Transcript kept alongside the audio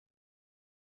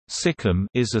Sikkim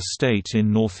is a state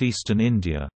in northeastern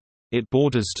India. It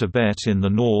borders Tibet in the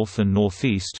north and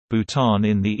northeast, Bhutan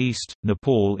in the east,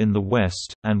 Nepal in the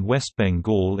west, and West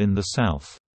Bengal in the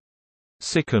south.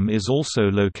 Sikkim is also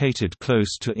located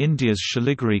close to India's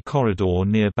Siliguri corridor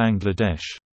near Bangladesh.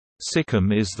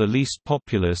 Sikkim is the least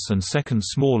populous and second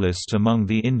smallest among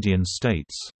the Indian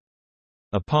states.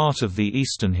 A part of the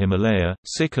eastern Himalaya,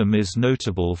 Sikkim is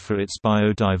notable for its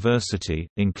biodiversity,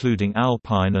 including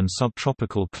alpine and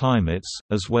subtropical climates,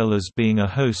 as well as being a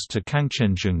host to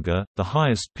Kangchenjunga, the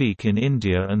highest peak in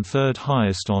India and third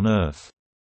highest on Earth.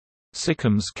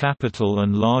 Sikkim's capital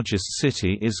and largest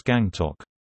city is Gangtok.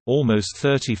 Almost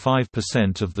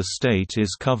 35% of the state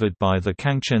is covered by the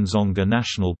Kangchenjunga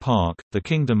National Park. The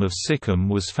Kingdom of Sikkim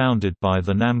was founded by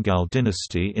the Namgyal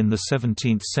dynasty in the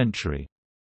 17th century.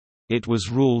 It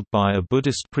was ruled by a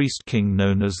Buddhist priest-king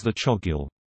known as the Chogyal.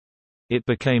 It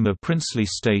became a princely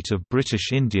state of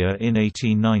British India in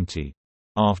 1890.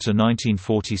 After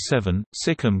 1947,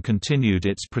 Sikkim continued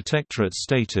its protectorate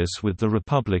status with the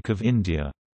Republic of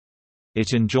India.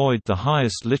 It enjoyed the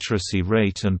highest literacy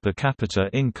rate and per capita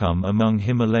income among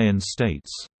Himalayan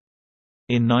states.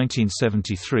 In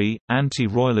 1973,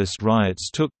 anti-royalist riots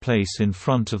took place in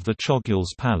front of the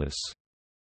Chogyal's palace.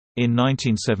 In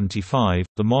 1975,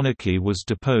 the monarchy was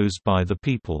deposed by the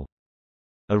people.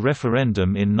 A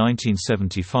referendum in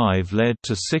 1975 led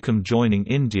to Sikkim joining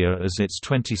India as its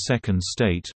 22nd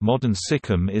state. Modern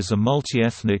Sikkim is a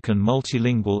multi-ethnic and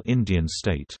multilingual Indian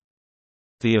state.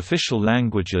 The official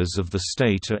languages of the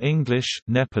state are English,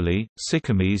 Nepali,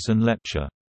 Sikkimese and Lepcha.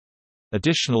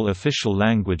 Additional official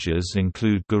languages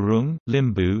include Gurung,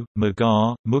 Limbu,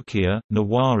 Magar, Mukhiya,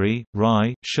 Newari,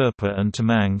 Rai, Sherpa and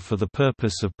Tamang for the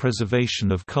purpose of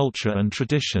preservation of culture and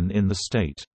tradition in the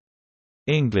state.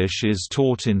 English is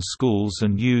taught in schools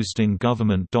and used in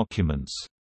government documents.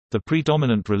 The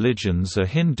predominant religions are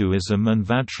Hinduism and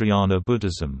Vajrayana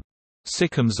Buddhism.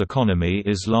 Sikkim's economy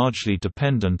is largely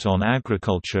dependent on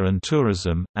agriculture and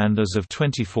tourism, and as of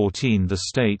 2014 the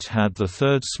state had the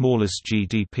third smallest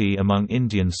GDP among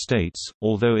Indian states,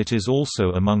 although it is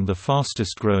also among the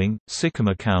fastest growing. Sikkim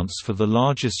accounts for the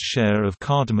largest share of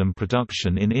cardamom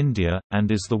production in India,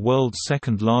 and is the world's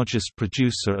second largest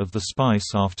producer of the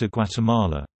spice after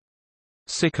Guatemala.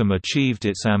 Sikkim achieved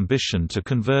its ambition to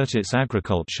convert its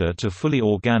agriculture to fully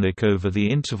organic over the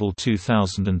interval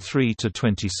 2003 to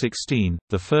 2016,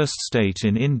 the first state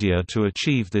in India to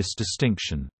achieve this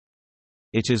distinction.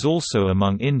 It is also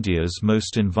among India's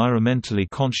most environmentally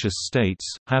conscious states,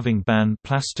 having banned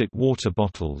plastic water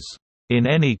bottles in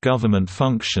any government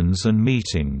functions and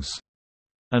meetings,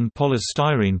 and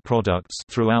polystyrene products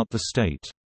throughout the state.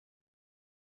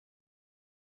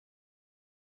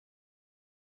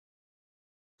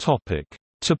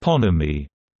 Toponymy.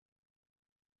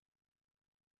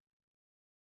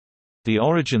 The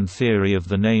origin theory of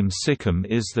the name Sikkim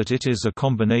is that it is a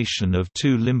combination of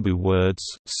two Limbu words,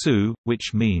 su,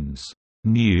 which means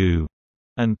new,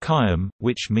 and Kayam,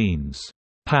 which means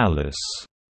palace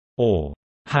or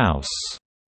house.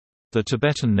 The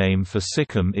Tibetan name for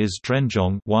Sikkim is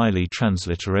Drenjong, Wylie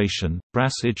transliteration,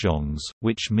 Bras Ijongs,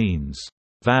 which means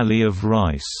valley of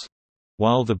rice,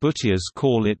 while the Bhutias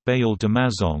call it Bayal de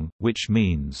Mazong, which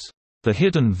means the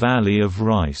hidden valley of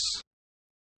rice.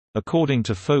 According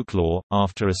to folklore,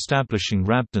 after establishing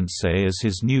Rabdansay as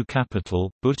his new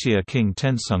capital, Bhutia king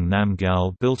Tensung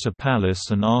Namgyal built a palace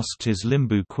and asked his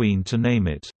Limbu queen to name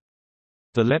it.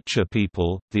 The Lepcha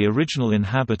people, the original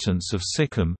inhabitants of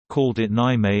Sikkim, called it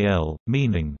Nai May El,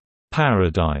 meaning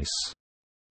paradise.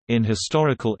 In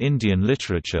historical Indian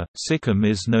literature, Sikkim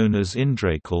is known as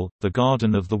Indrakal, the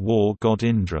garden of the war god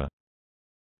Indra.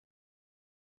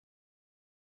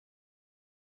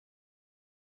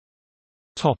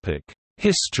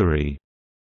 History.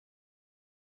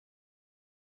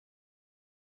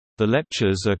 The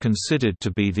Lepchas are considered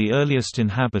to be the earliest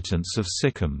inhabitants of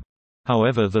Sikkim.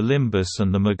 However, the Limbus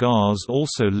and the Magars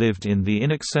also lived in the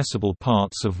inaccessible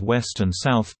parts of West and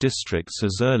South districts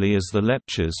as early as the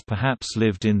Lepchas perhaps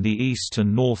lived in the East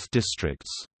and North districts.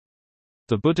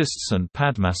 The Buddhist Saint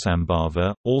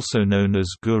Padmasambhava, also known as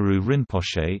Guru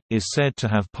Rinpoche, is said to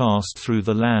have passed through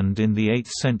the land in the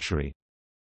 8th century.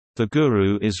 The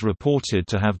Guru is reported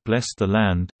to have blessed the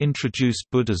land, introduced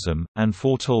Buddhism, and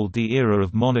foretold the era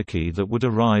of monarchy that would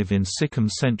arrive in Sikkim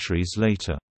centuries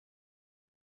later.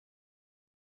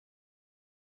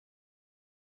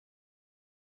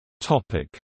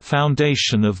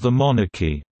 Foundation of the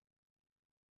monarchy.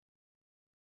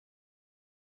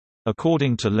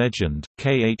 According to legend,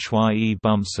 Khye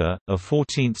Bumsa, a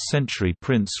 14th-century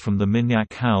prince from the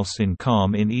Minyak house in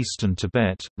Kham in eastern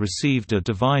Tibet, received a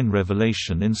divine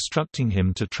revelation instructing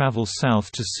him to travel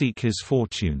south to seek his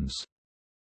fortunes.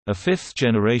 A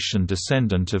fifth-generation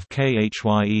descendant of Khye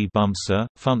Bumsa,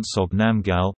 Phuntsog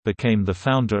Namgyal, became the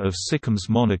founder of Sikkim's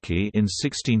monarchy in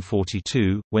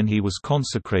 1642, when he was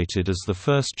consecrated as the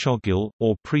first Chogyal,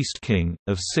 or priest-king,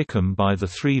 of Sikkim by the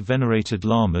three venerated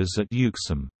lamas at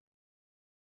Yuksum.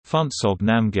 Phuntsog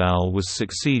Namgyal was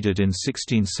succeeded in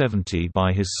 1670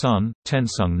 by his son,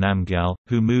 Tensung Namgyal,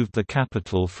 who moved the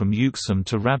capital from Yuksum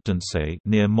to Rabdansay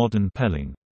near modern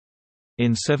Pelling.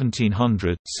 In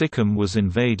 1700, Sikkim was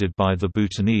invaded by the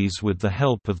Bhutanese with the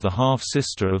help of the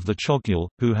half-sister of the Chogyal,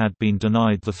 who had been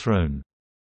denied the throne.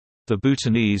 The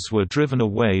Bhutanese were driven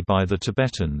away by the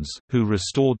Tibetans, who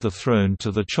restored the throne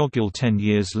to the Chogyal 10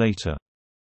 years later.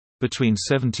 Between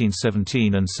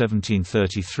 1717 and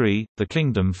 1733, the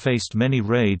kingdom faced many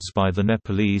raids by the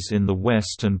Nepalese in the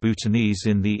west and Bhutanese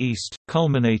in the east,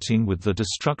 culminating with the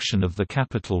destruction of the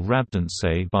capital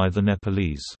Rabdansay by the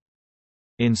Nepalese.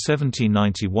 In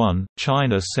 1791,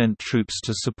 China sent troops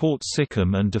to support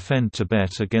Sikkim and defend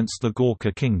Tibet against the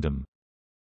Gorkha kingdom.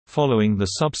 Following the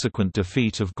subsequent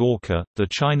defeat of Gorkha, the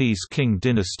Chinese Qing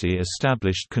dynasty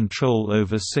established control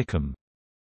over Sikkim.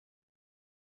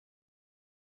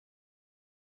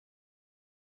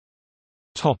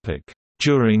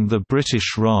 During the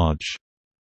British Raj.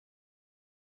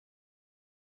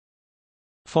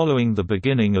 Following the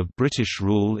beginning of British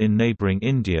rule in neighbouring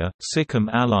India, Sikkim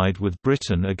allied with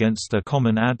Britain against their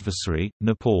common adversary,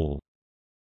 Nepal.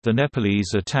 The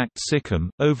Nepalese attacked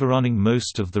Sikkim, overrunning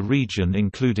most of the region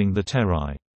including the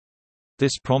Terai.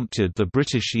 This prompted the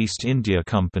British East India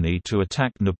Company to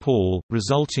attack Nepal,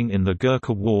 resulting in the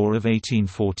Gurkha War of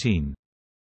 1814.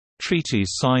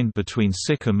 Treaties signed between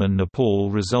Sikkim and Nepal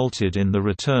resulted in the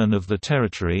return of the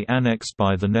territory annexed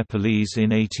by the Nepalese in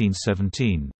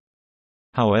 1817.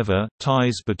 However,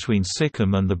 ties between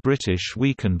Sikkim and the British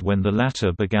weakened when the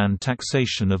latter began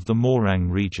taxation of the Morang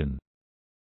region.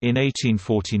 In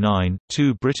 1849,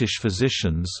 two British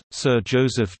physicians, Sir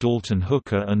Joseph Dalton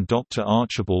Hooker and Dr.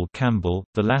 Archibald Campbell,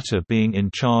 the latter being in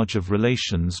charge of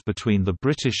relations between the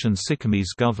British and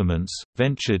Sikkimese governments,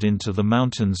 ventured into the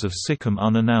mountains of Sikkim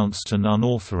unannounced and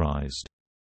unauthorized.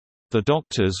 The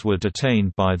doctors were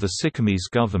detained by the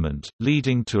Sikkimese government,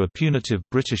 leading to a punitive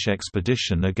British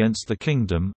expedition against the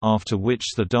kingdom, after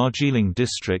which the Darjeeling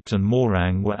district and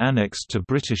Morang were annexed to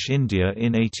British India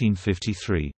in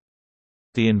 1853.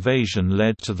 The invasion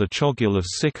led to the Chogyal of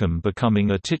Sikkim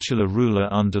becoming a titular ruler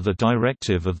under the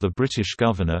directive of the British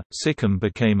governor. Sikkim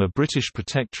became a British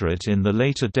protectorate in the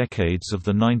later decades of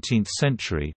the 19th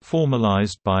century,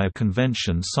 formalised by a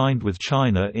convention signed with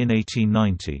China in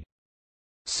 1890.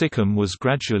 Sikkim was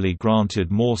gradually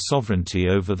granted more sovereignty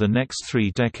over the next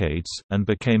 3 decades, and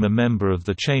became a member of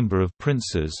the Chamber of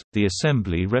Princes, the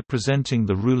assembly representing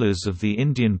the rulers of the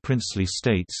Indian princely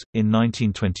states, in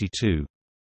 1922.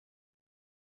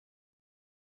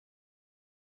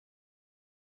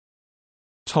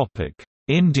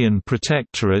 Indian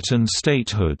protectorate and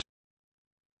statehood.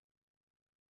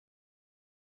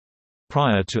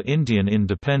 Prior to Indian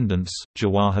independence,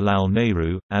 Jawaharlal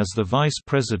Nehru, as the Vice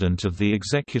President of the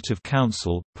Executive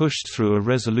Council, pushed through a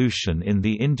resolution in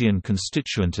the Indian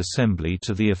Constituent Assembly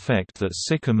to the effect that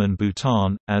Sikkim and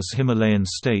Bhutan, as Himalayan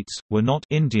states, were not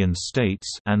Indian states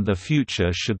and their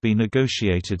future should be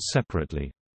negotiated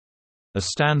separately. A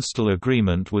standstill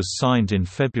agreement was signed in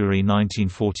February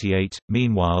 1948.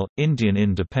 Meanwhile, Indian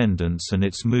independence and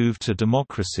its move to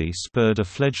democracy spurred a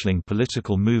fledgling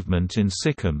political movement in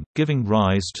Sikkim, giving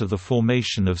rise to the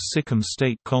formation of Sikkim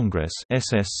State Congress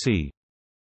 (SSC).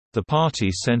 The party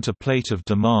sent a plate of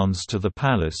demands to the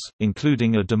palace,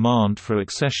 including a demand for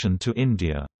accession to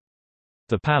India.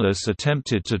 The palace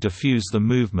attempted to defuse the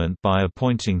movement by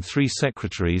appointing 3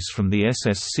 secretaries from the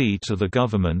SSC to the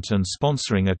government and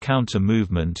sponsoring a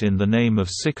counter-movement in the name of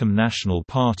Sikkim National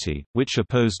Party, which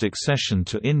opposed accession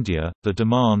to India. The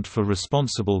demand for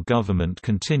responsible government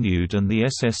continued and the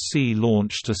SSC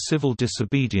launched a civil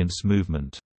disobedience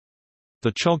movement.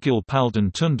 The Chogyal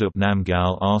Palden Tundup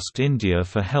Namgyal asked India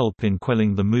for help in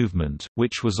quelling the movement,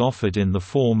 which was offered in the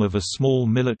form of a small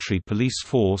military police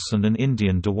force and an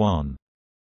Indian Diwan.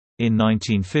 In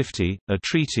 1950, a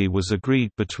treaty was agreed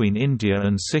between India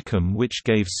and Sikkim which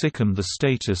gave Sikkim the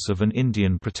status of an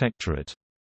Indian protectorate.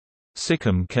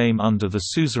 Sikkim came under the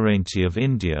suzerainty of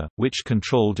India, which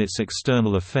controlled its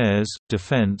external affairs,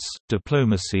 defence,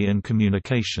 diplomacy and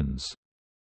communications.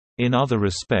 In other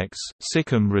respects,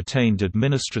 Sikkim retained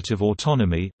administrative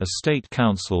autonomy. A state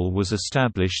council was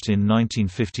established in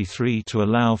 1953 to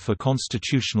allow for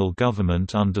constitutional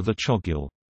government under the Chogyal.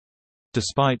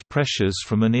 Despite pressures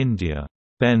from an India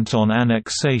bent on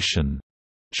annexation,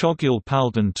 Chogyal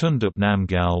Palden Tundup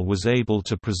Namgyal was able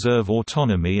to preserve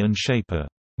autonomy and shape a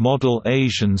model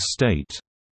Asian state,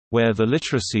 where the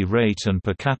literacy rate and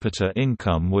per capita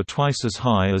income were twice as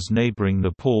high as neighboring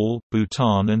Nepal,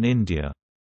 Bhutan and India.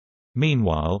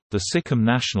 Meanwhile, the Sikkim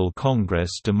National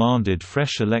Congress demanded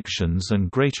fresh elections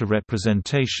and greater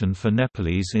representation for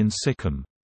Nepalese in Sikkim.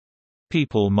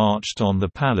 People marched on the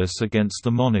palace against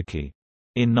the monarchy.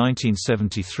 In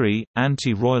 1973,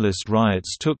 anti-royalist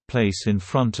riots took place in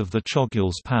front of the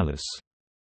Chogyal's palace.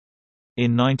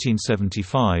 In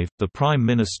 1975, the Prime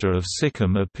Minister of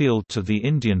Sikkim appealed to the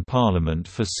Indian Parliament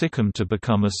for Sikkim to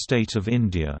become a state of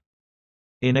India.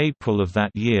 In April of that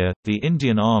year, the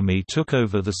Indian Army took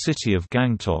over the city of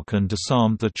Gangtok and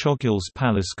disarmed the Chogyal's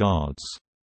palace guards.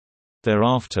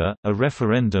 Thereafter, a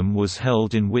referendum was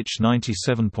held in which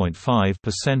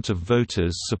 97.5% of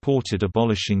voters supported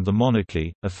abolishing the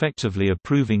monarchy, effectively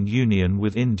approving union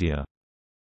with India.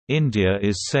 India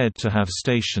is said to have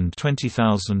stationed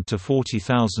 20,000 to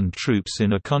 40,000 troops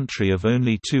in a country of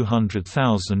only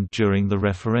 200,000 during the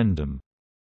referendum.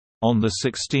 On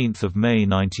 16 May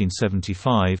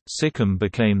 1975, Sikkim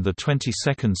became the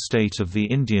 22nd state of the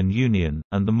Indian Union,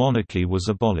 and the monarchy was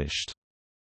abolished.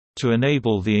 To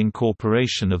enable the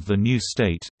incorporation of the new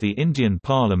state, the Indian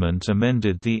Parliament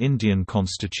amended the Indian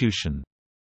Constitution.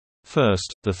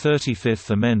 First, the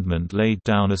 35th Amendment laid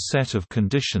down a set of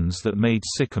conditions that made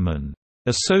Sikkim an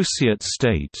associate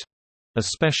state, a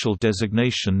special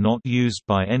designation not used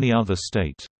by any other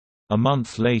state. A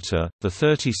month later, the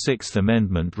 36th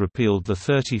Amendment repealed the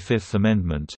 35th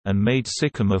Amendment, and made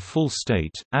Sikkim a full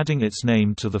state, adding its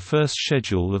name to the first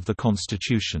schedule of the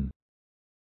Constitution.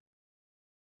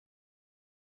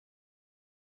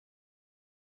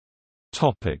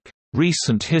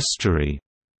 Recent history.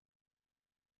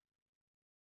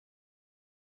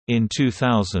 In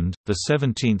 2000, the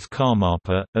 17th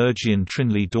Karmapa, Urgyen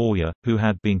Trinley Dorje, who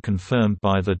had been confirmed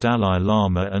by the Dalai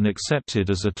Lama and accepted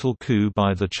as a tulku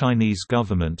by the Chinese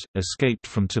government, escaped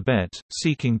from Tibet,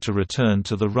 seeking to return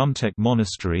to the Rumtek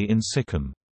Monastery in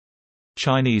Sikkim.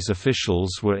 Chinese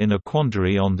officials were in a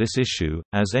quandary on this issue,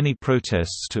 as any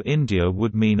protests to India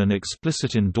would mean an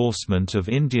explicit endorsement of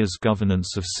India's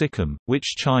governance of Sikkim,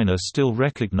 which China still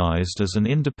recognized as an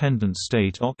independent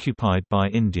state occupied by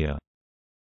India.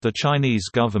 The Chinese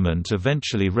government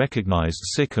eventually recognized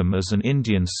Sikkim as an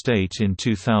Indian state in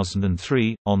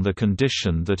 2003, on the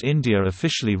condition that India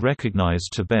officially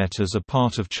recognized Tibet as a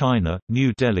part of China.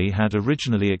 New Delhi had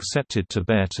originally accepted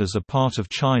Tibet as a part of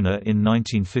China in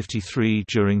 1953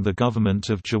 during the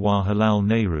government of Jawaharlal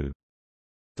Nehru.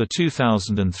 The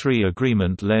 2003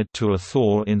 agreement led to a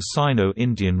thaw in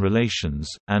Sino-Indian relations,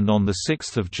 and on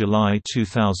 6 July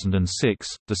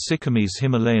 2006, the Sikkimese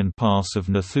Himalayan pass of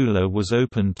Nathula was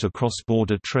opened to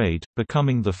cross-border trade,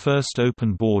 becoming the first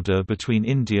open border between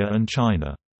India and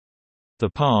China. The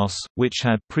pass, which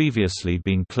had previously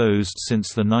been closed since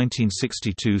the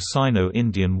 1962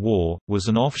 Sino-Indian War, was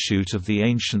an offshoot of the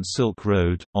ancient Silk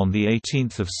Road. On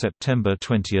 18 September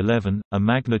 2011, a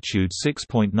magnitude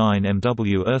 6.9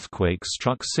 MW earthquake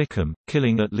struck Sikkim,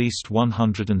 killing at least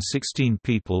 116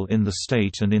 people in the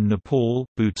state and in Nepal,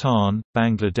 Bhutan,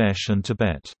 Bangladesh and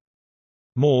Tibet.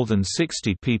 More than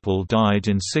 60 people died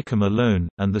in Sikkim alone,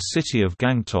 and the city of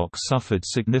Gangtok suffered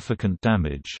significant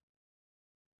damage.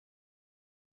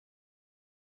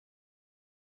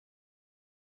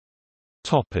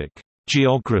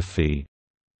 Geography.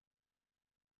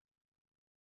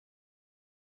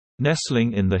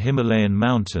 Nestling in the Himalayan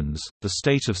mountains, the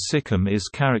state of Sikkim is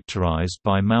characterized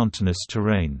by mountainous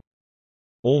terrain.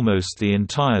 Almost the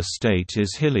entire state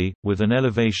is hilly, with an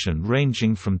elevation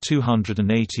ranging from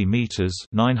 280 meters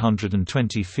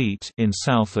 (920 feet) in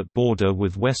south at border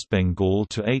with West Bengal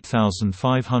to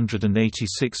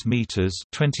 8,586 meters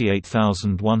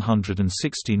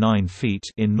 (28,169 feet)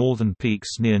 in northern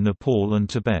peaks near Nepal and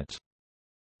Tibet.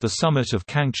 The summit of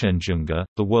Kangchenjunga,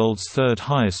 the world's third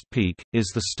highest peak, is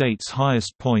the state's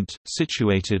highest point,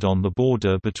 situated on the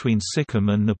border between Sikkim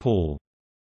and Nepal.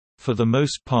 For the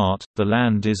most part, the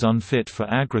land is unfit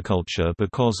for agriculture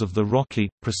because of the rocky,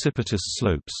 precipitous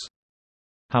slopes.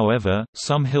 However,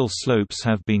 some hill slopes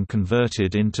have been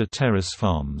converted into terrace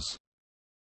farms.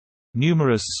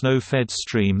 Numerous snow-fed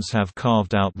streams have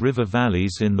carved out river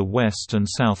valleys in the west and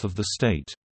south of the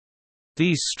state.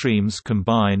 These streams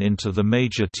combine into the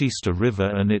major Teesta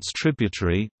River and its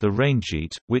tributary, the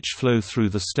Ranjit, which flow through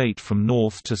the state from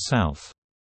north to south.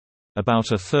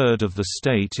 About a third of the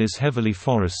state is heavily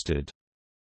forested.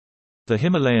 The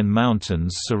Himalayan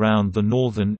mountains surround the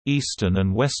northern, eastern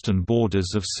and western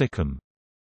borders of Sikkim.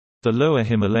 The lower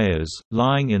Himalayas,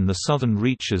 lying in the southern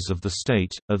reaches of the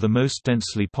state, are the most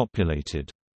densely populated.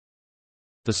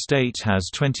 The state has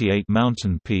 28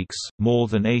 mountain peaks, more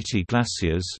than 80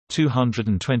 glaciers,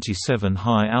 227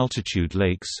 high-altitude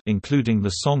lakes including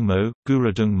the Songmo,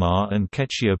 Gurudungma and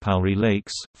Ketchiopalri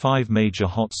lakes, 5 major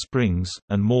hot springs,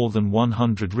 and more than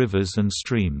 100 rivers and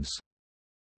streams.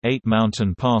 8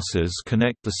 mountain passes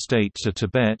connect the state to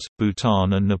Tibet,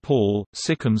 Bhutan and Nepal.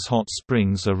 Sikkim's hot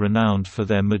springs are renowned for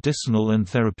their medicinal and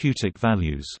therapeutic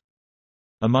values.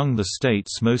 Among the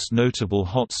state's most notable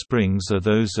hot springs are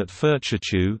those at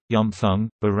Phirtchachu, Yumthung,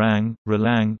 Barang,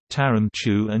 Ralang, Taram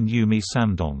Chu and Yumi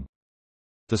Samdong.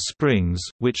 The springs,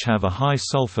 which have a high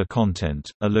sulfur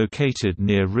content, are located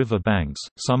near river banks.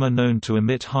 Some are known to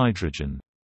emit hydrogen.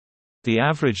 The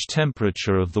average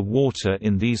temperature of the water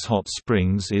in these hot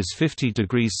springs is 50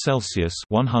 degrees Celsius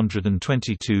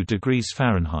 (122 degrees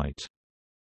Fahrenheit).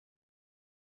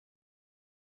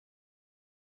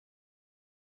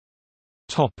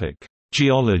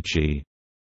 Geology.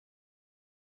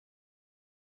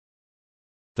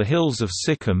 The hills of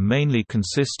Sikkim mainly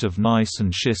consist of gneiss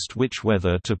and schist-rich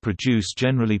weather to produce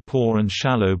generally poor and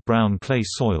shallow brown clay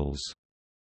soils.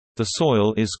 The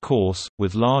soil is coarse,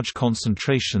 with large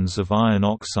concentrations of iron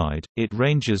oxide. It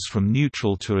ranges from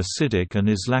neutral to acidic and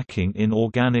is lacking in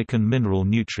organic and mineral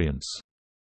nutrients.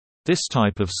 This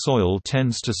type of soil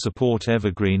tends to support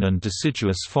evergreen and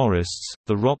deciduous forests.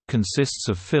 The rock consists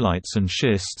of phyllites and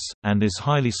schists, and is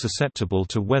highly susceptible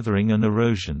to weathering and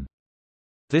erosion.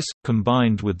 This,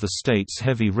 combined with the state's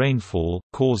heavy rainfall,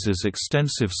 causes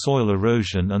extensive soil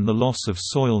erosion and the loss of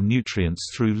soil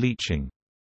nutrients through leaching.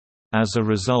 As a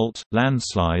result,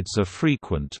 landslides are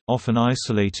frequent, often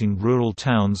isolating rural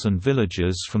towns and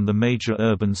villages from the major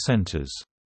urban centers.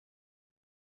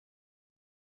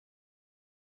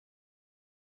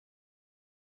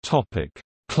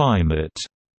 Climate.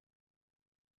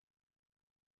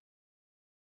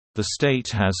 The state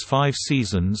has 5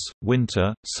 seasons: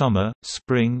 winter, summer,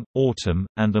 spring, autumn,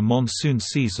 and a monsoon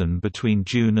season between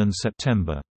June and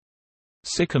September.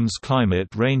 Sikkim's climate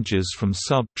ranges from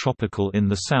sub-tropical in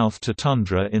the south to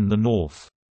tundra in the north.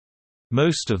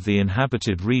 Most of the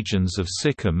inhabited regions of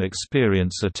Sikkim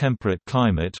experience a temperate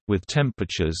climate, with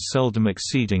temperatures seldom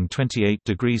exceeding 28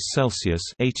 degrees Celsius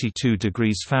 (82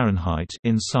 degrees Fahrenheit)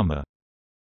 in summer.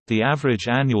 The average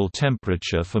annual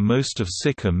temperature for most of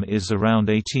Sikkim is around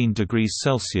 18 degrees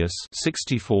Celsius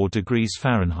 (64 degrees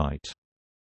Fahrenheit).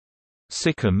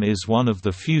 Sikkim is one of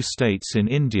the few states in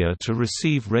India to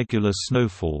receive regular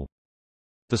snowfall.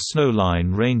 The snow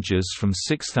line ranges from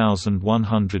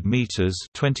 6,100 meters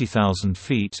 (20,000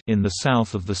 feet) in the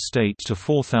south of the state to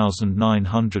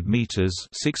 4,900 meters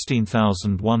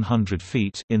 (16,100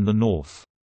 feet) in the north.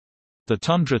 The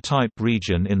tundra-type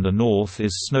region in the north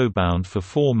is snowbound for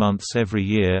 4 months every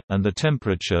year, and the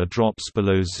temperature drops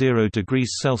below 0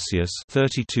 degrees Celsius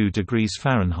 (32 degrees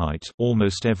Fahrenheit)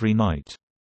 almost every night.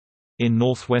 In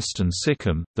northwestern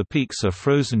Sikkim, the peaks are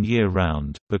frozen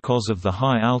year-round. Because of the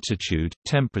high altitude,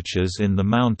 temperatures in the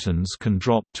mountains can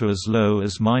drop to as low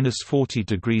as -40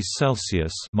 degrees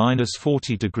Celsius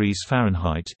 (-40 degrees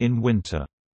Fahrenheit) in winter.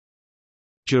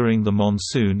 During the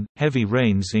monsoon, heavy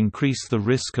rains increase the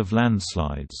risk of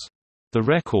landslides. The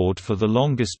record for the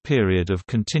longest period of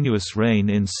continuous rain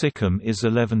in Sikkim is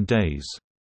 11 days.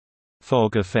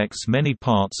 Fog affects many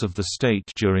parts of the state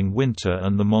during winter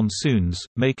and the monsoons,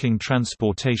 making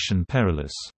transportation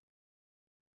perilous.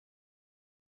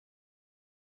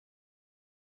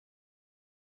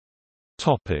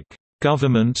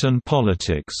 Government and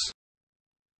politics.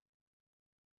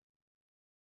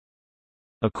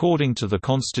 According to the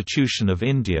Constitution of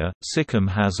India, Sikkim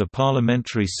has a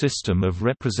parliamentary system of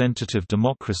representative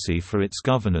democracy for its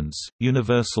governance.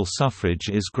 Universal suffrage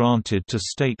is granted to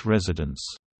state residents.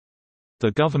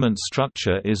 The government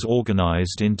structure is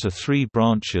organized into 3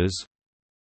 branches.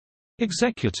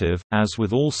 Executive. As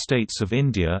with all states of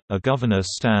India, a governor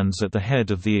stands at the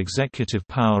head of the executive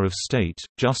power of state,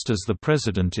 just as the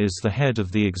president is the head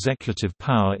of the executive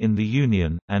power in the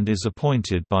Union, and is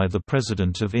appointed by the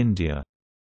President of India.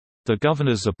 The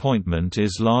governor's appointment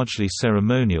is largely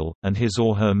ceremonial, and his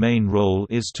or her main role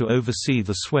is to oversee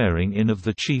the swearing-in of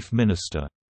the chief minister.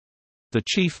 The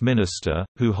chief minister,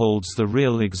 who holds the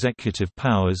real executive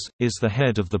powers, is the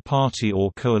head of the party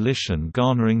or coalition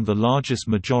garnering the largest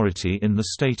majority in the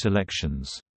state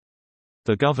elections.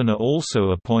 The governor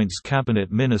also appoints cabinet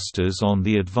ministers on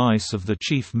the advice of the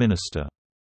chief minister.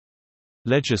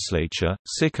 Legislature –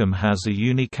 Sikkim has a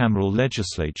unicameral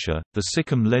legislature, the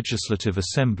Sikkim Legislative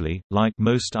Assembly, like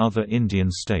most other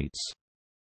Indian states.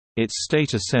 Its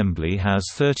state assembly has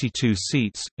 32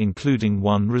 seats, including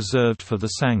one reserved for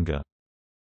the Sangha.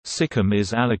 Sikkim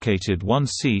is allocated one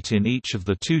seat in each of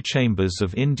the two chambers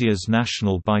of India's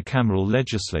national bicameral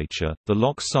legislature, the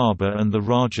Lok Sabha and the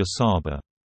Rajya Sabha.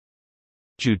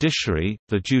 Judiciary –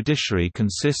 The judiciary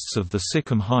consists of the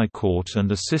Sikkim High Court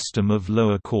and a system of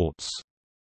lower courts.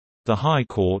 The High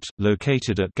Court,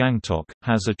 located at Gangtok,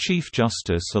 has a Chief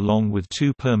Justice along with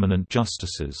two permanent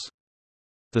justices.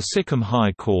 The Sikkim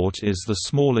High Court is the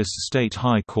smallest state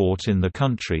high court in the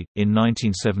country. In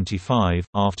 1975,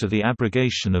 after the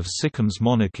abrogation of Sikkim's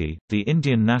monarchy, the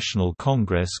Indian National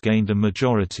Congress gained a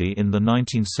majority in the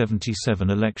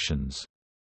 1977 elections.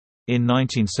 In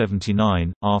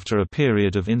 1979, after a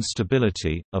period of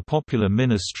instability, a popular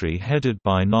ministry headed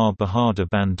by Nar Bahadur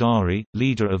Bandari,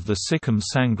 leader of the Sikkim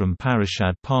Sangram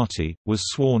Parishad Party, was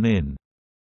sworn in.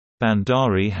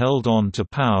 Bandari held on to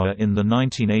power in the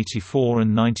 1984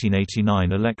 and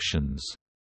 1989 elections.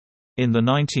 In the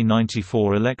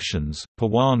 1994 elections,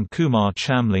 Pawan Kumar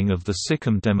Chamling of the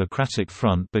Sikkim Democratic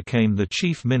Front became the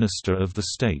chief minister of the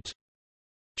state.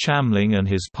 Chamling and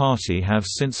his party have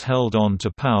since held on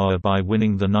to power by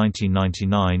winning the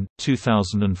 1999,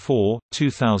 2004,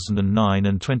 2009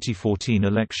 and 2014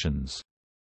 elections.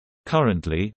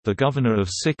 Currently, the governor of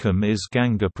Sikkim is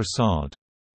Ganga Prasad.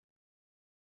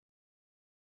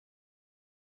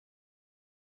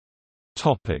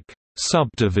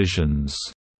 Subdivisions.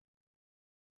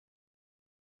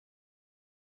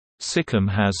 Sikkim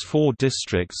has 4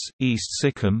 districts: East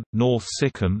Sikkim, North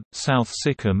Sikkim, South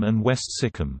Sikkim and West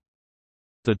Sikkim.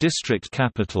 The district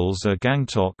capitals are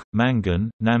Gangtok,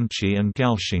 Mangan, Namche and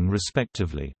Gyaltsing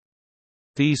respectively.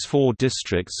 These 4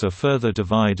 districts are further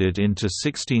divided into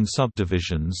 16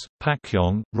 subdivisions.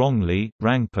 Pakyong, Rongli,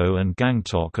 Rangpo and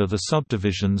Gangtok are the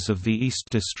subdivisions of the East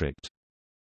District.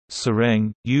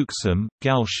 Sereng, Yuksum,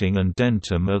 Gyaltsing and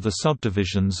Dentum are the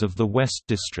subdivisions of the West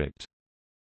District.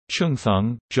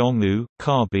 Chungthung, Jongnu,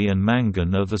 Kabi and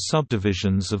Mangan are the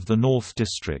subdivisions of the North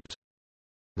District.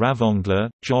 Ravongla,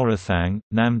 Jorathang,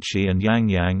 Namche and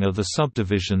Yangyang are the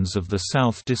subdivisions of the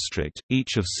South District.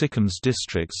 Each of Sikkim's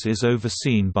districts is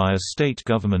overseen by a state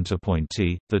government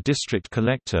appointee, the district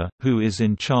collector, who is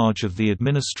in charge of the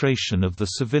administration of the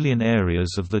civilian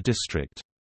areas of the district.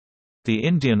 The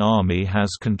Indian Army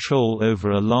has control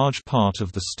over a large part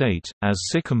of the state, as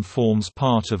Sikkim forms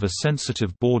part of a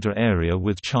sensitive border area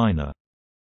with China.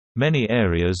 Many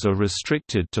areas are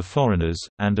restricted to foreigners,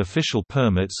 and official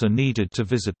permits are needed to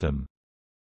visit them.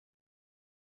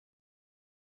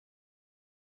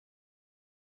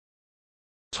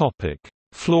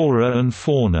 Flora and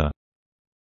fauna.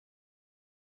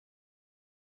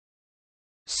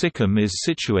 Sikkim is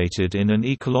situated in an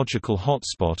ecological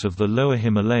hotspot of the lower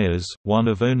Himalayas, one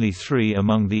of only 3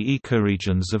 among the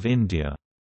ecoregions of India.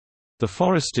 The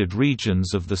forested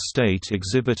regions of the state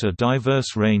exhibit a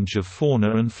diverse range of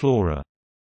fauna and flora.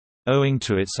 Owing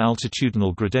to its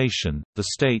altitudinal gradation, the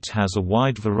state has a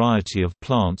wide variety of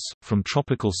plants, from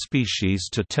tropical species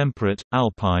to temperate,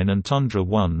 alpine and tundra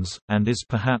ones, and is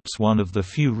perhaps one of the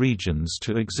few regions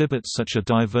to exhibit such a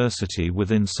diversity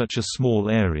within such a small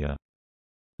area.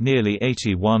 Nearly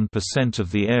 81% of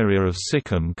the area of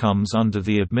Sikkim comes under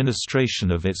the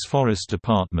administration of its Forest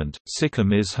Department.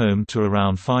 Sikkim is home to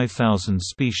around 5,000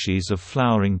 species of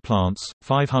flowering plants,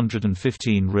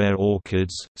 515 rare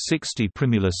orchids, 60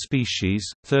 primula species,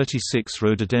 36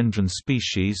 rhododendron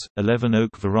species, 11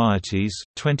 oak varieties,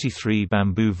 23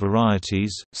 bamboo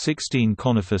varieties, 16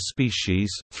 conifer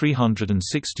species,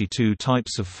 362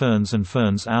 types of ferns and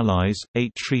ferns allies,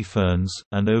 8 tree ferns,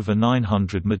 and over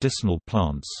 900 medicinal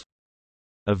plants.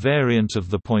 A variant of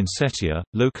the poinsettia,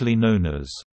 locally known as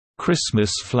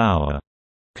Christmas flower,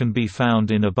 can be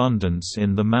found in abundance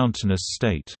in the mountainous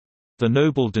state. The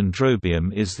noble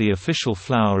dendrobium is the official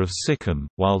flower of Sikkim,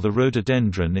 while the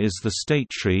rhododendron is the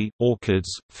state tree. Orchids,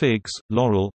 figs,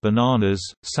 laurel, bananas,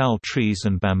 sal trees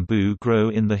and bamboo grow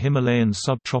in the Himalayan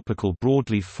subtropical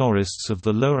broadleaf forests of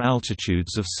the lower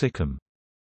altitudes of Sikkim.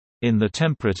 In the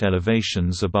temperate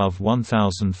elevations above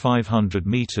 1,500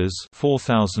 meters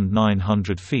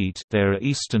 (4,900 feet), there are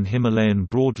eastern Himalayan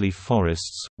broadleaf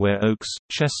forests, where oaks,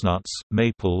 chestnuts,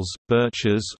 maples,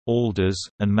 birches, alders,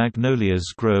 and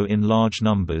magnolias grow in large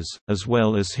numbers, as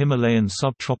well as Himalayan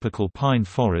subtropical pine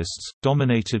forests,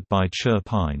 dominated by chur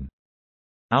pine.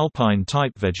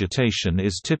 Alpine-type vegetation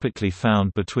is typically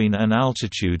found between an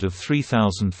altitude of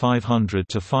 3,500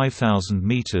 to 5,000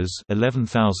 meters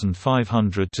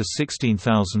 (11,500 to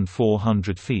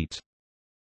 16,400 feet).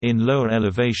 In lower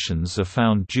elevations are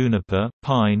found juniper,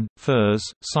 pine, firs,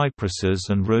 cypresses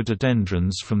and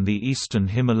rhododendrons from the eastern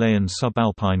Himalayan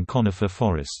subalpine conifer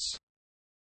forests.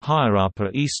 Higher up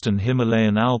are eastern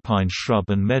Himalayan alpine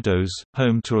shrub and meadows,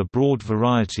 home to a broad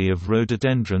variety of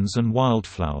rhododendrons and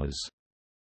wildflowers.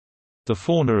 The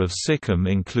fauna of Sikkim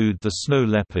include the snow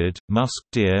leopard, musk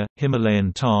deer,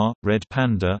 Himalayan tahr, red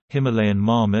panda, Himalayan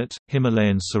marmot,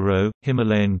 Himalayan serow,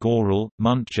 Himalayan goral,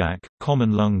 muntjac,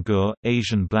 common langur,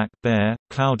 Asian black bear,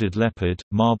 clouded leopard,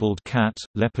 marbled cat,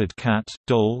 leopard cat,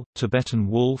 dhole, Tibetan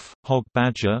wolf, hog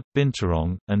badger,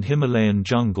 binturong, and Himalayan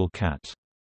jungle cat.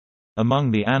 Among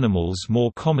the animals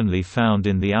more commonly found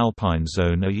in the alpine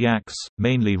zone are yaks,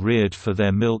 mainly reared for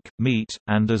their milk, meat,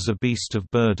 and as a beast of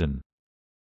burden.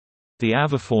 The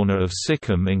avifauna of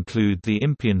Sikkim include the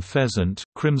Impeyan pheasant,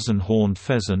 crimson-horned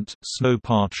pheasant, snow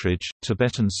partridge,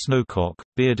 Tibetan snowcock,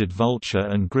 bearded vulture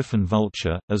and griffon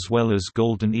vulture, as well as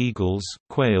golden eagles,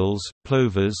 quails,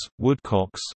 plovers,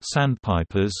 woodcocks,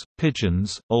 sandpipers,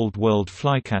 pigeons, Old World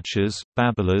flycatchers,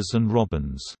 babblers and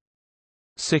robins.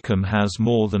 Sikkim has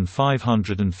more than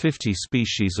 550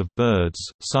 species of birds,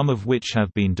 some of which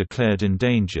have been declared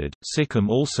endangered. Sikkim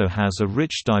also has a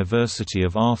rich diversity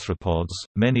of arthropods,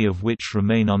 many of which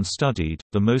remain unstudied.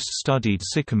 The most studied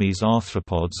Sikkimese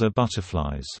arthropods are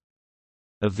butterflies.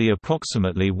 Of the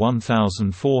approximately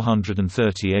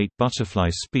 1,438 butterfly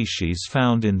species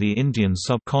found in the Indian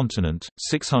subcontinent,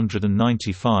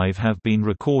 695 have been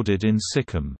recorded in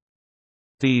Sikkim.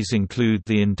 These include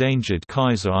the endangered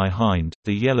Kaiser-I hind,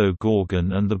 the yellow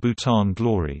gorgon and the Bhutan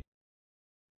glory.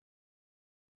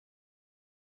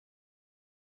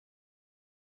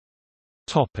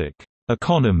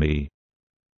 Economy.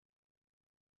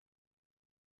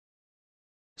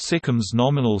 Sikkim's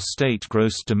nominal state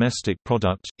gross domestic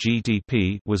product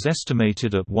 (GDP) was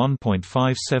estimated at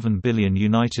 $1.57 billion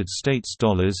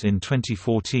in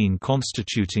 2014,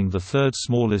 constituting the third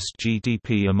smallest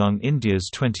GDP among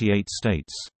India's 28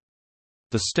 states.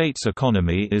 The state's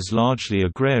economy is largely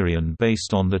agrarian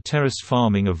based on the terrace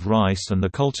farming of rice and the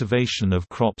cultivation of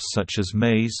crops such as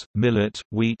maize, millet,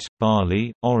 wheat,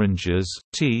 barley, oranges,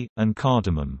 tea, and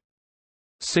cardamom.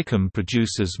 Sikkim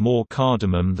produces more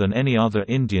cardamom than any other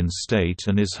Indian state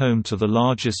and is home to the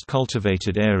largest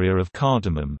cultivated area of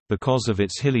cardamom. Because of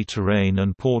its hilly terrain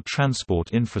and poor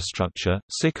transport infrastructure,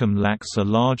 Sikkim lacks a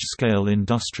large-scale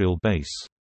industrial base.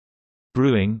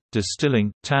 Brewing,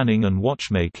 distilling, tanning and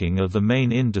watchmaking are the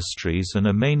main industries and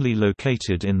are mainly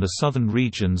located in the southern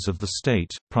regions of the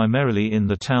state, primarily in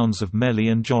the towns of Meli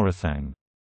and Jorathang.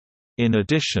 In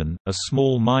addition, a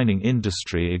small mining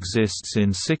industry exists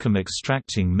in Sikkim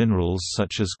extracting minerals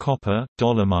such as copper,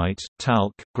 dolomite,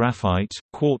 talc, graphite,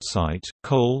 quartzite,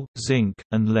 coal, zinc,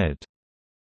 and lead.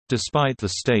 Despite the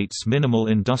state's minimal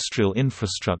industrial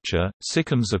infrastructure,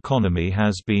 Sikkim's economy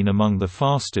has been among the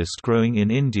fastest growing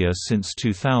in India since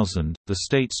 2000. The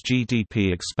state's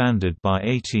GDP expanded by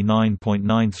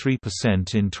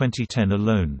 89.93% in 2010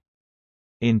 alone.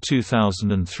 In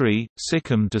 2003,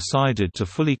 Sikkim decided to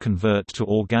fully convert to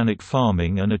organic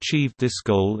farming and achieved this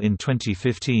goal in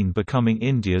 2015, becoming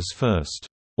India's first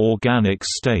organic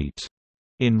state.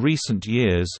 In recent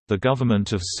years, the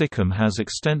government of Sikkim has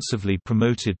extensively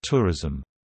promoted tourism.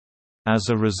 As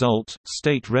a result,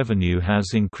 state revenue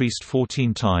has increased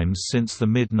 14 times since the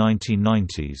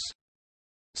mid-1990s.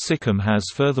 Sikkim has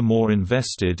furthermore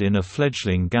invested in a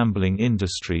fledgling gambling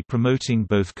industry promoting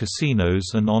both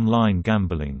casinos and online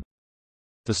gambling.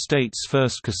 The state's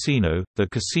first casino, the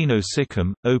Casino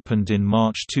Sikkim, opened in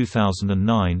March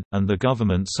 2009, and the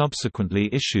government subsequently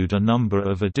issued a number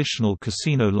of additional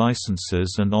casino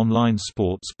licenses and online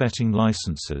sports betting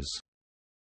licenses.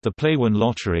 The Playwan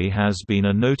lottery has been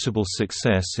a notable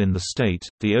success in the state.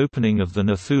 The opening of the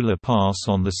Nathula Pass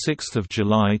on 6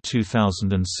 July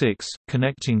 2006,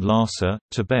 connecting Lhasa,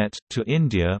 Tibet, to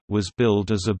India, was billed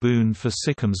as a boon for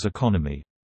Sikkim's economy.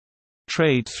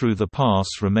 Trade through the pass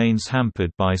remains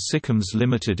hampered by Sikkim's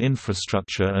limited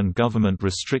infrastructure and government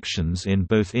restrictions in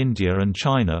both India and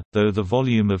China, though the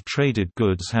volume of traded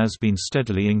goods has been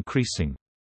steadily increasing.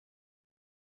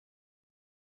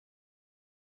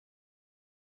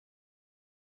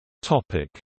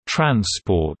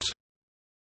 Transport.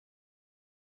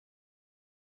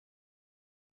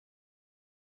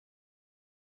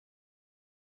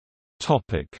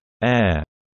 Air.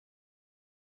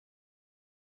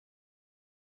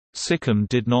 Sikkim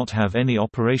did not have any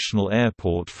operational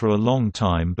airport for a long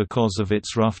time because of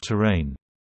its rough terrain.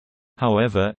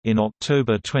 However, in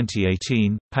October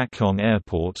 2018, Pakyong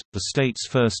Airport, the state's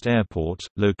first airport,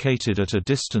 located at a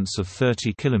distance of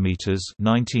 30 kilometers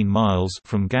 (19 miles)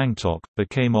 from Gangtok,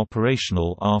 became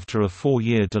operational after a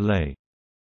 4-year delay.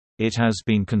 It has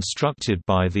been constructed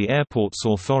by the Airports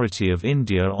Authority of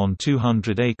India on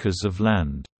 200 acres of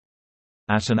land.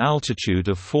 At an altitude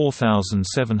of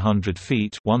 4,700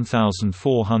 feet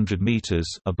 (1,400 meters)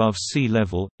 above sea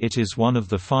level, it is one of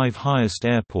the 5 highest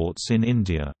airports in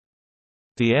India.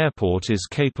 The airport is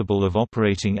capable of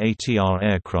operating ATR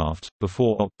aircraft.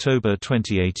 Before October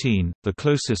 2018, the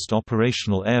closest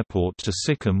operational airport to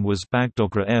Sikkim was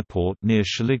Bagdogra Airport near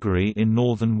Siliguri in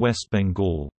northern West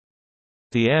Bengal.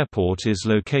 The airport is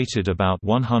located about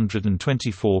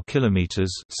 124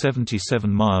 kilometers (77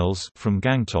 miles) from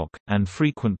Gangtok, and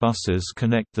frequent buses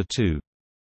connect the two.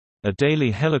 A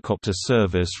daily helicopter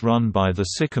service run by the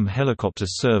Sikkim Helicopter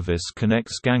Service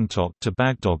connects Gangtok to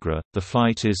Bagdogra. The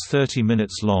flight is 30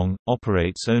 minutes long,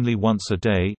 operates only once a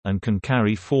day, and can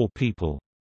carry 4 people.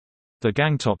 The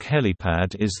Gangtok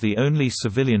helipad is the only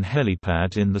civilian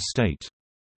helipad in the state.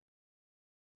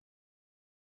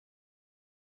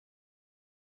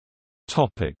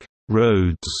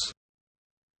 Roads.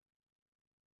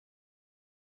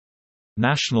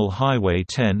 National Highway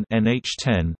 10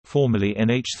 (NH10), formerly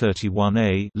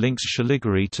NH31A, links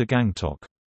Siliguri to Gangtok.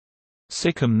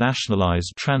 Sikkim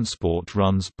Nationalised Transport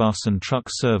runs bus and truck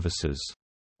services.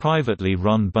 Privately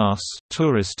run bus,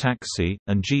 tourist taxi,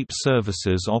 and jeep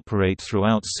services operate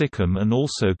throughout Sikkim and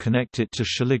also connect it to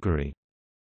Siliguri.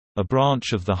 A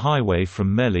branch of the highway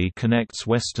from Meli connects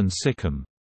western Sikkim.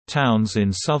 Towns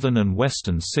in southern and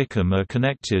western Sikkim are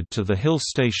connected to the hill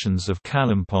stations of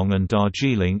Kalimpong and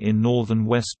Darjeeling in northern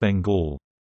West Bengal.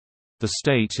 The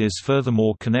state is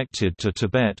furthermore connected to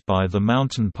Tibet by the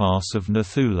mountain pass of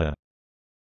Nathula.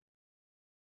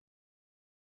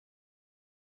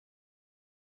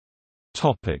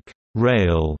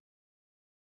 Rail.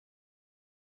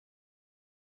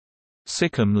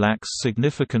 Sikkim lacks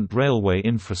significant railway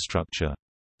infrastructure.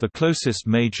 The closest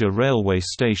major railway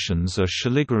stations are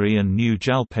Siliguri and New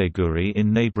Jalpaiguri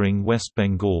in neighbouring West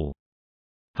Bengal.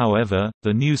 However,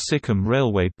 the new Sikkim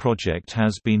Railway project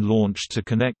has been launched to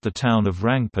connect the town of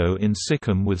Rangpo in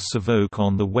Sikkim with Savok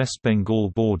on the West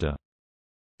Bengal border.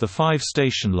 The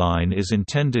 5-station line is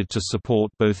intended to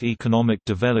support both economic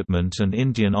development and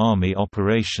Indian Army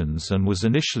operations and was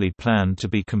initially planned to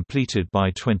be completed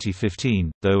by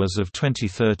 2015, though as of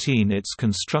 2013 its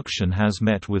construction has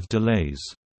met with delays.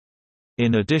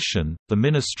 In addition, the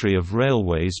Ministry of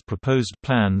Railways proposed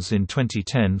plans in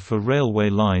 2010 for railway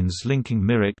lines linking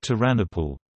Mirik to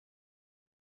Ranipur.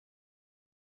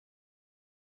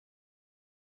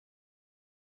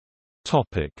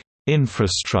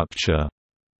 Infrastructure.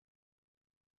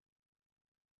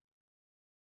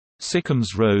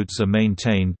 Sikkim's roads are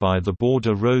maintained by the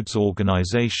Border Roads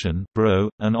Organisation (BRO),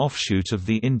 an offshoot of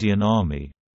the Indian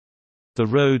Army. The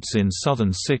roads in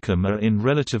southern Sikkim are in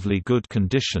relatively good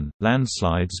condition,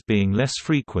 landslides being less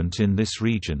frequent in this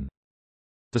region.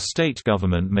 The state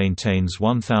government maintains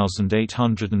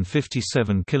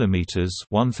 1,857 kilometers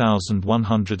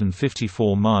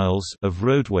 (1,154 miles) of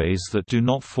roadways that do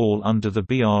not fall under the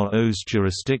BRO's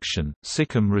jurisdiction.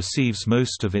 Sikkim receives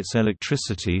most of its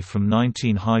electricity from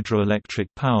 19 hydroelectric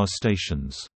power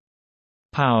stations.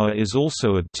 Power is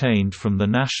also obtained from the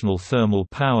National Thermal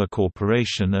Power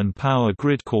Corporation and Power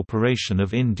Grid Corporation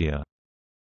of India.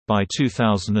 By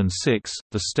 2006,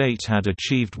 the state had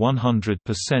achieved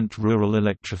 100% rural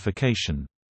electrification.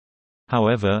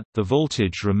 However, the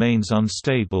voltage remains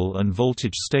unstable and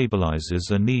voltage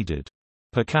stabilizers are needed.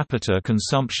 Per capita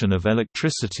consumption of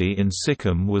electricity in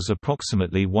Sikkim was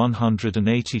approximately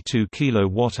 182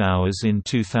 kWh in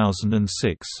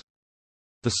 2006.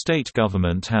 The state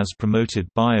government has promoted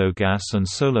biogas and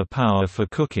solar power for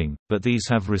cooking, but these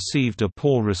have received a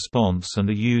poor response and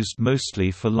are used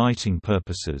mostly for lighting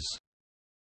purposes.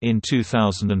 In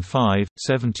 2005,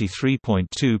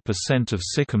 73.2% of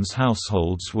Sikkim's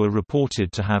households were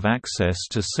reported to have access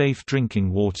to safe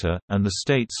drinking water, and the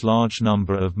state's large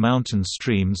number of mountain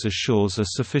streams assures a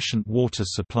sufficient water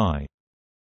supply.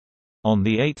 On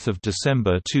 8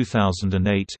 December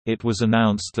 2008, it was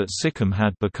announced that Sikkim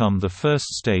had become the first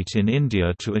state in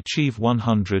India to achieve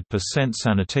 100%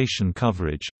 sanitation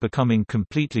coverage, becoming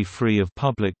completely free of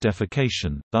public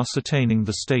defecation, thus attaining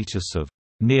the status of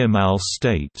Nirmal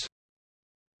state.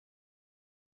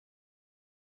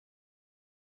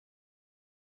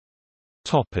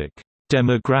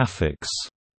 Demographics.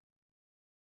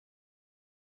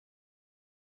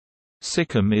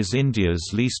 Sikkim is India's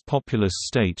least populous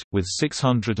state, with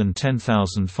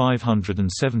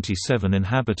 610,577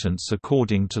 inhabitants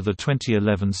according to the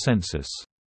 2011 census.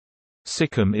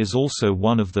 Sikkim is also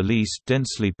one of the least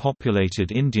densely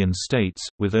populated Indian states,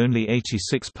 with only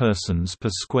 86 persons per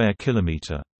square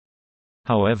kilometre.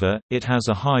 However, it has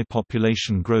a high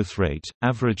population growth rate,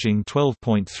 averaging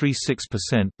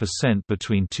 12.36%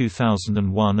 between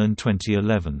 2001 and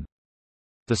 2011.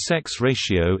 The sex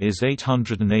ratio is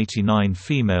 889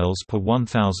 females per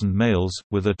 1,000 males,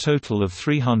 with a total of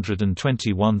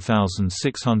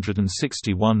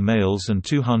 321,661 males and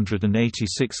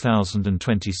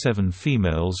 286,027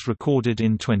 females recorded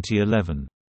in 2011.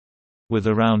 With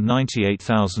around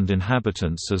 98,000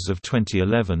 inhabitants as of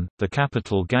 2011, the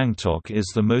capital Gangtok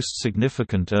is the most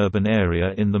significant urban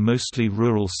area in the mostly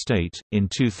rural state. In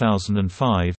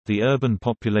 2005, the urban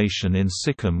population in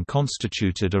Sikkim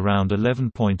constituted around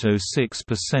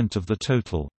 11.06% of the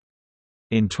total.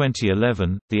 In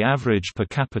 2011, the average per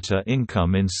capita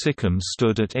income in Sikkim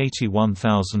stood at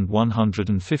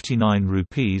 81,159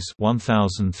 rupees,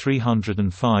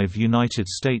 1,305 United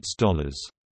States dollars.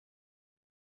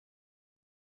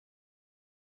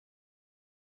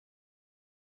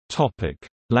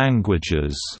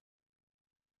 Languages.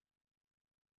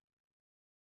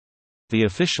 The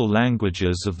official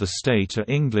languages of the state are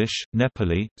English,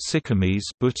 Nepali, Sikkimese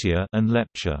Bhutia, and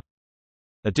Lepcha.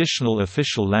 Additional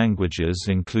official languages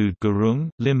include Gurung,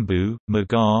 Limbu,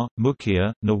 Magar,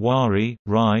 Mukia, Newari,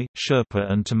 Rai, Sherpa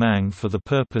and Tamang for the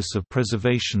purpose of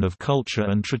preservation of culture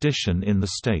and tradition in the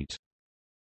state.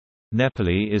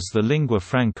 Nepali is the lingua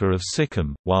franca of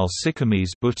Sikkim, while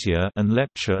Sikkimese Bhutia and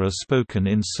Lepcha are spoken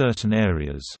in certain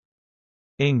areas.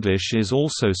 English is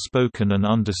also spoken and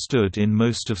understood in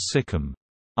most of Sikkim.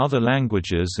 Other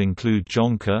languages include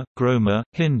Jonka, Groma,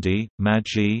 Hindi,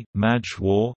 Majhi,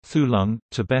 Majhwar, Thulung,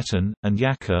 Tibetan, and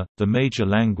Yakka. The major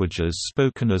languages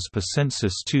spoken as per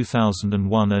Census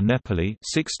 2001 are Nepali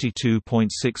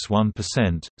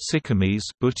 (62.61%), Sikkimese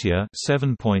Bhutia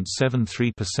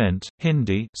 (7.73%),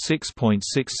 Hindi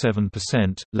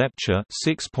 (6.67%), Lepcha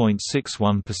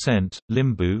 (6.61%),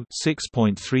 Limbu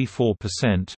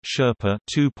 (6.34%), Sherpa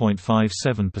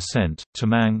 (2.57%),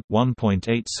 Tamang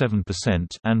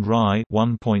 (1.87%), and Rai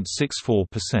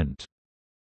 1.64%.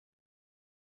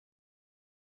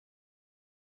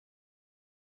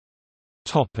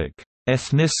 Topic: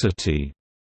 Ethnicity.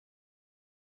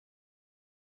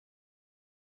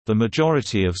 The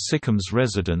majority of Sikkim's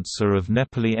residents are of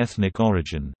Nepali ethnic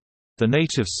origin. The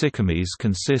native Sikkimese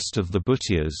consist of the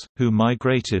Bhutias, who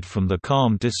migrated from the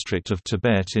Kham district of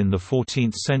Tibet in the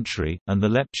 14th century, and the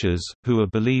Lepchas, who are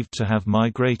believed to have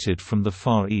migrated from the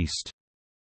Far East.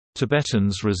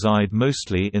 Tibetans reside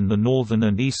mostly in the northern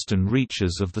and eastern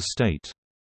reaches of the state.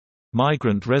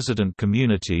 Migrant resident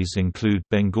communities include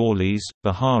Bengalis,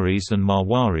 Biharis and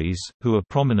Marwaris, who are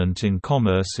prominent in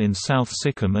commerce in South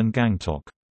Sikkim and Gangtok.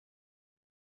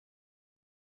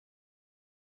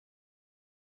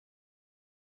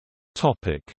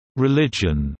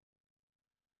 Religion.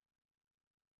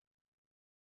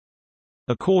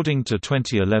 According to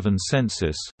 2011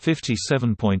 census,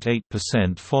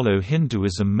 57.8% follow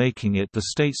Hinduism, making it the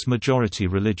state's majority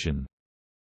religion.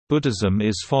 Buddhism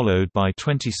is followed by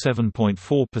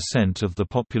 27.4% of the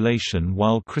population,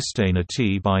 while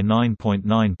Christianity by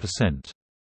 9.9%.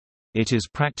 It is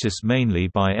practiced mainly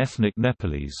by ethnic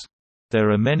Nepalese.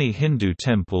 There are many Hindu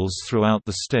temples throughout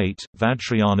the state.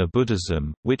 Vajrayana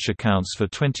Buddhism, which accounts for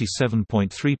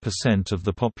 27.3% of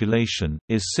the population,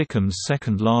 is Sikkim's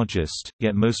second largest,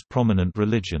 yet most prominent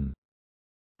religion.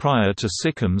 Prior to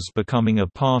Sikkim's becoming a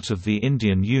part of the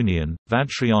Indian Union,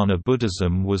 Vajrayana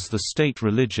Buddhism was the state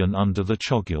religion under the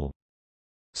Chogyal.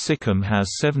 Sikkim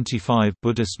has 75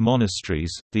 Buddhist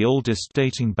monasteries, the oldest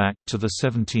dating back to the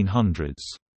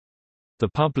 1700s. The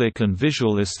public and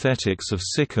visual aesthetics of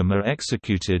Sikkim are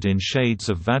executed in shades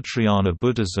of Vajrayana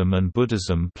Buddhism, and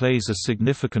Buddhism plays a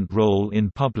significant role in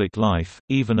public life,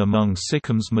 even among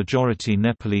Sikkim's majority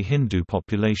Nepali Hindu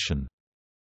population.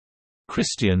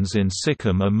 Christians in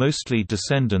Sikkim are mostly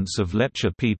descendants of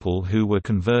Lepcha people who were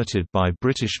converted by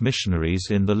British missionaries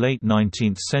in the late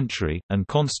 19th century, and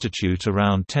constitute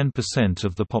around 10%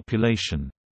 of the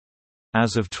population.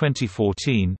 As of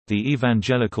 2014, the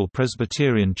Evangelical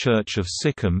Presbyterian Church of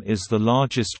Sikkim is the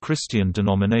largest Christian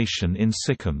denomination in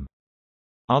Sikkim.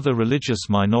 Other religious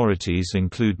minorities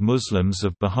include Muslims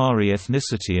of Bihari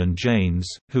ethnicity and Jains,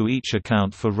 who each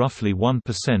account for roughly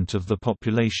 1% of the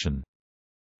population.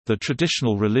 The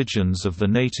traditional religions of the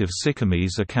native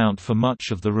Sikkimese account for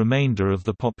much of the remainder of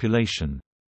the population.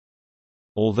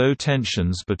 Although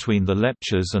tensions between the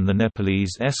Lepchas and the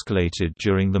Nepalese escalated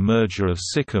during the merger of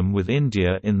Sikkim with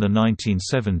India in the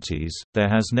 1970s, there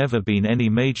has never been any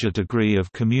major degree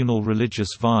of communal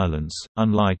religious violence,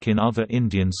 unlike in other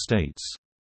Indian states.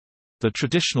 The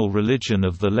traditional religion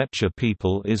of the Lepcha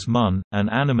people is Mun, an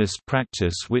animist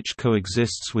practice which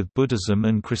coexists with Buddhism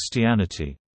and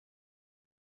Christianity.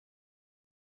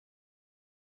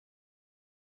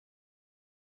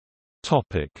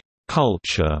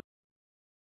 Culture.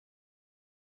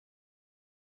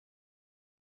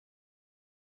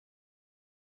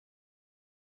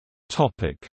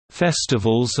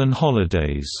 Festivals and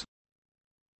holidays.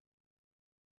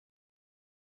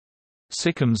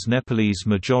 Sikkim's Nepalese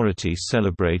majority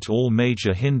celebrate all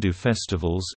major Hindu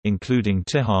festivals, including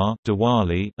Tihar,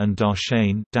 Diwali, and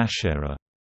Dashain, Dashera.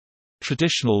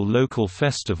 Traditional local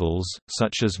festivals,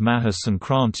 such as Maha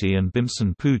Sankranti and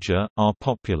Bimsan Puja, are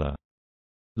popular.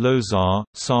 Losar,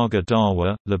 Saga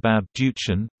Dawa, Labab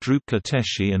Duchin, Drupla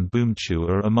Teshi and Bumchu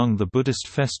are among the Buddhist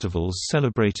festivals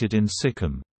celebrated in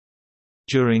Sikkim.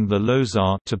 During the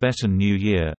Losar Tibetan New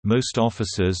Year, most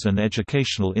offices and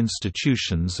educational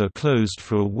institutions are closed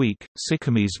for a week.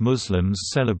 Sikkimese Muslims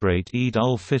celebrate Eid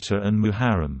ul-Fitr and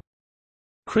Muharram.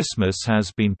 Christmas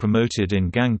has been promoted in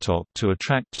Gangtok to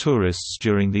attract tourists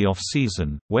during the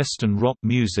off-season. Western rock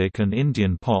music and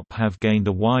Indian pop have gained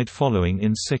a wide following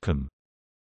in Sikkim.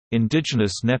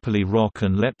 Indigenous Nepali rock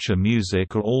and lepcha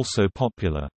music are also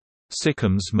popular.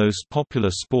 Sikkim's most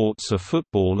popular sports are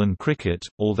football and cricket,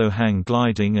 although hang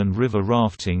gliding and river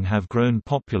rafting have grown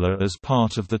popular as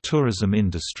part of the tourism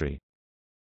industry.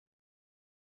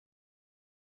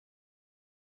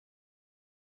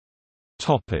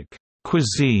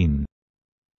 Cuisine.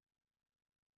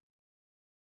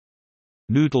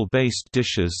 Noodle-based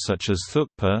dishes such as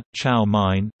thukpa, chow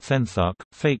mein, thenthuk,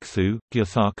 phaekthu,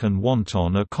 gyuthuk and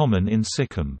wonton are common in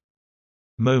Sikkim.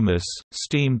 Momus,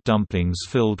 steamed dumplings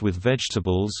filled with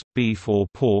vegetables, beef or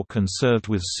pork and served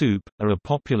with soup, are a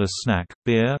popular snack.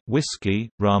 Beer,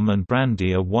 whiskey, rum and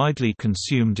brandy are widely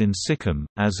consumed in Sikkim,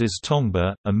 as is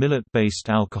tongba, a millet-based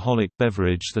alcoholic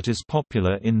beverage that is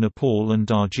popular in Nepal and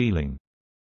Darjeeling.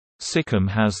 Sikkim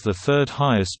has the third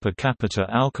highest per capita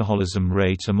alcoholism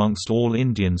rate amongst all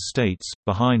Indian states,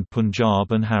 behind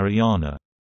Punjab and Haryana.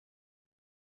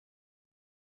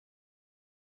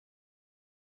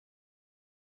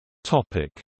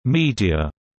 Media.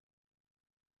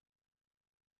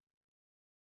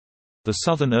 The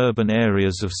southern urban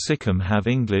areas of Sikkim have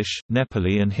English,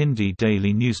 Nepali and Hindi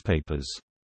daily newspapers.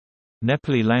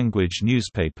 Nepali-language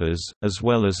newspapers, as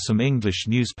well as some English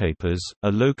newspapers,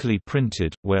 are locally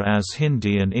printed, whereas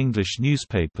Hindi and English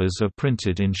newspapers are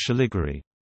printed in Siliguri.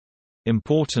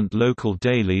 Important local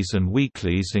dailies and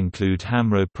weeklies include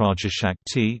Hamro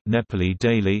Prajashakti Nepali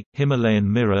Daily, Himalayan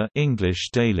Mirror English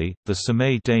Daily, the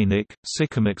Samay Dainik,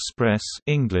 Sikkim Express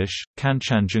English,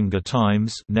 Kanchanjunga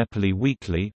Times Nepali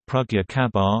Weekly, Pragya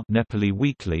Khabar Nepali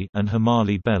Weekly and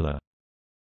Himali Bella.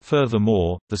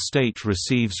 Furthermore, the state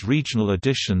receives regional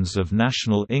editions of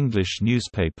national English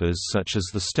newspapers such as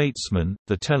The Statesman,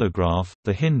 The Telegraph,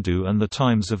 The Hindu and The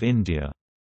Times of India.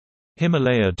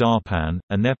 Himalaya Darpan,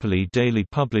 a Nepali daily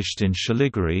published in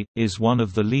Siliguri, is one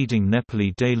of the leading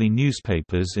Nepali daily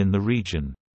newspapers in the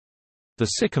region. The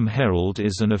Sikkim Herald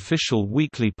is an official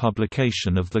weekly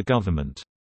publication of the government.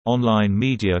 Online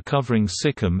media covering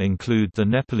Sikkim include the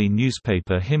Nepali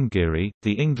newspaper Himgiri,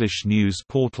 the English news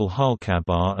portal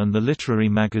Halkhabar and the literary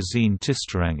magazine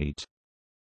Tistarangit.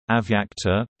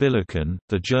 Avyakta, Billiken,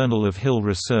 the Journal of Hill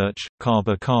Research,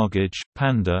 Kaba Kargaj,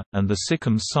 Panda, and the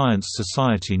Sikkim Science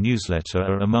Society newsletter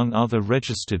are among other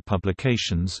registered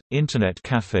publications. Internet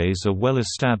cafes are well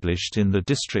established in the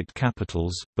district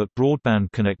capitals, but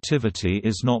broadband connectivity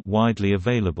is not widely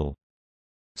available.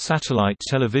 Satellite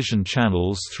television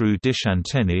channels through dish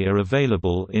antennae are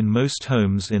available in most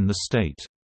homes in the state.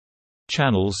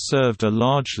 Channels served are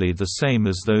largely the same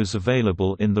as those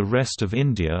available in the rest of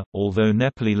India, although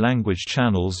Nepali language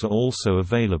channels are also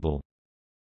available.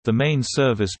 The main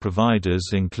service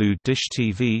providers include Dish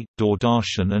TV,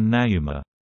 Doordarshan and Nayuma.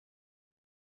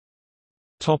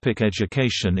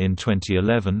 Education. In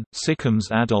 2011, Sikkim's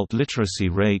adult literacy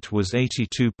rate was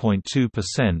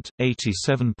 82.2%,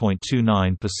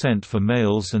 87.29% for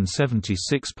males and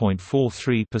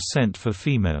 76.43% for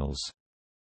females.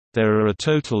 There are a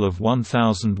total of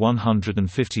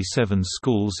 1,157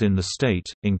 schools in the state,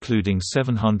 including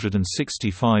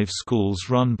 765 schools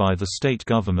run by the state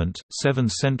government, 7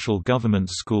 central government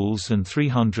schools and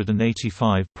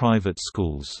 385 private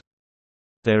schools.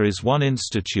 There is 1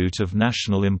 institute of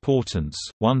national importance,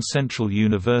 1 central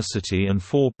university and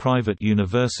 4 private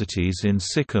universities in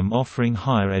Sikkim offering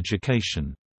higher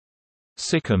education.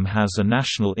 Sikkim has a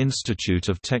National Institute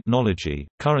of Technology,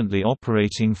 currently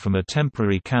operating from a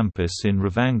temporary campus in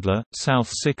Ravangla,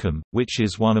 South Sikkim, which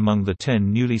is one among the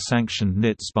 10 newly sanctioned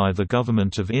NITs by the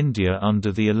Government of India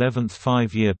under the 11th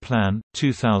Five-Year Plan,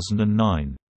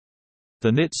 2009.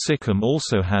 The NIT Sikkim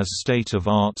also has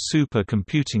state-of-art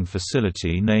supercomputing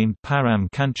facility named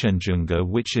Param Kanchenjunga,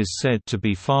 which is said to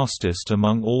be fastest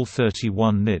among all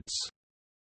 31 NITs.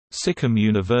 Sikkim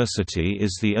University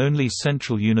is the only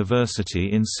central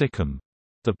university in Sikkim.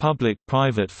 The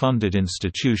public-private funded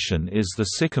institution is the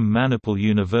Sikkim Manipal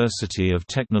University of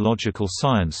Technological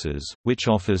Sciences, which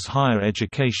offers higher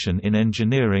education in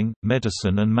engineering,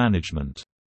 medicine and management.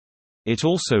 It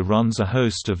also runs a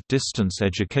host of distance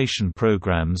education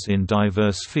programs in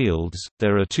diverse fields.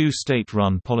 There are two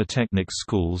state-run polytechnic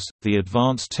schools, the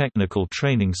Advanced Technical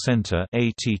Training Center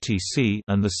 (ATTC)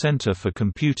 and the Center for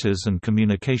Computers and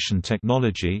Communication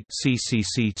Technology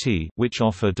 (CCCT), which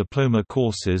offer diploma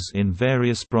courses in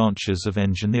various branches of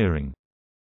engineering.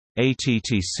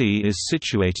 ATTC is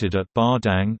situated at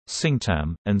Bardang,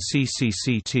 Singtam, and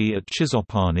CCCT at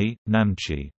Chisopani,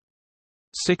 Namche.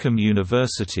 Sikkim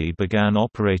University began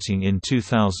operating in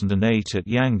 2008 at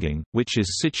Yanging, which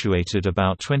is situated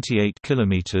about 28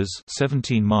 kilometers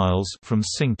 (17 miles) from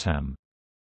Singtam.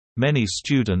 Many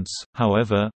students,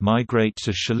 however, migrate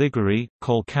to Siliguri,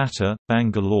 Kolkata,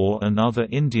 Bangalore and other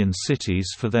Indian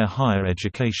cities for their higher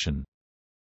education.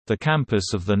 The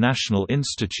campus of the National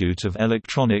Institute of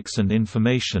Electronics and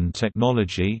Information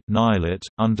Technology (NIELIT),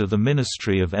 under the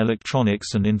Ministry of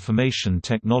Electronics and Information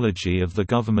Technology of the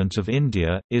Government of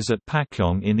India, is at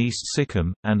Pakyong in East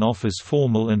Sikkim, and offers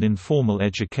formal and informal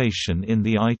education in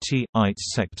the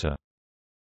IT/ITES sector.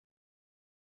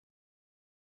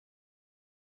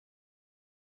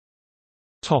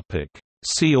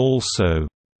 See also: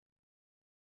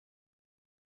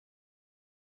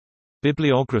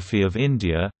 Bibliography of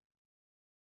India,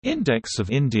 Index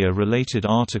of India-related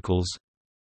articles,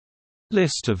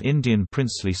 List of Indian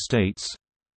princely states,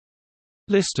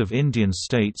 List of Indian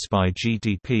states by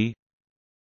GDP,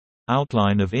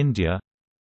 Outline of India,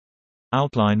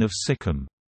 Outline of Sikkim.